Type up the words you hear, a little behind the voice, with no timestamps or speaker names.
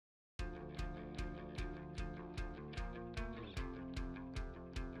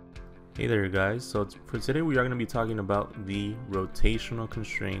Hey there guys, so for today we are going to be talking about the rotational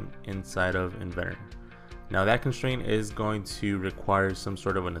constraint inside of Inventor. Now that constraint is going to require some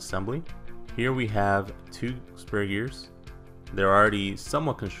sort of an assembly. Here we have two spur gears. They're already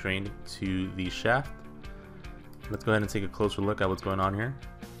somewhat constrained to the shaft. Let's go ahead and take a closer look at what's going on here.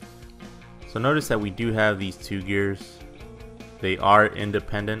 So notice that we do have these two gears. They are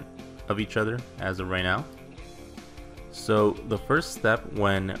independent of each other as of right now. So the first step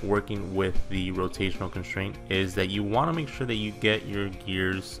when working with the rotational constraint is that you want to make sure that you get your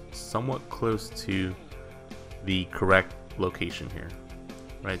gears somewhat close to the correct location here,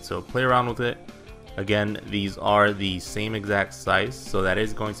 right? So play around with it. Again, these are the same exact size, so that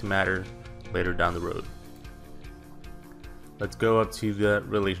is going to matter later down the road. Let's go up to the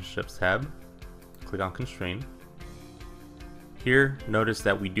relationships tab, click on constraint. Here, notice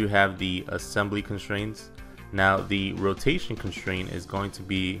that we do have the assembly constraints. Now the rotation constraint is going to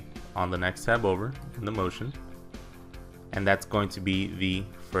be on the next tab over in the motion, and that's going to be the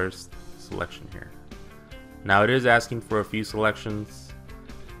first selection here. Now it is asking for a few selections.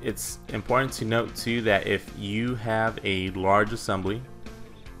 It's important to note too that if you have a large assembly,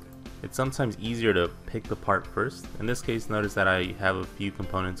 it's sometimes easier to pick the part first. In this case, notice that I have a few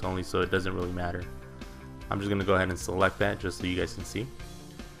components only, so it doesn't really matter. I'm just going to go ahead and select that just so you guys can see.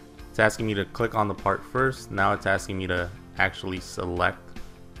 It's asking me to click on the part first. Now it's asking me to actually select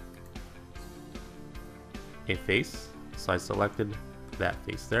a face. So I selected that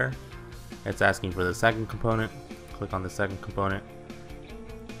face there. It's asking for the second component. Click on the second component.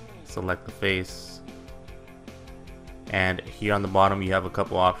 Select the face. And here on the bottom you have a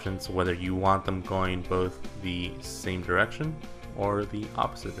couple options whether you want them going both the same direction or the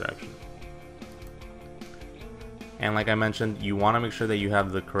opposite direction. And like I mentioned, you want to make sure that you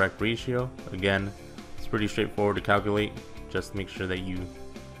have the correct ratio. Again, it's pretty straightforward to calculate. Just make sure that you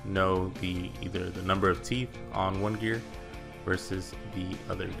know either the number of teeth on one gear versus the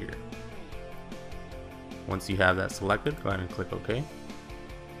other gear. Once you have that selected, go ahead and click OK.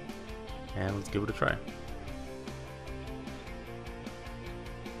 And let's give it a try.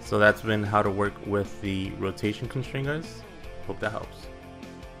 So that's been how to work with the rotation constraint, guys. Hope that helps.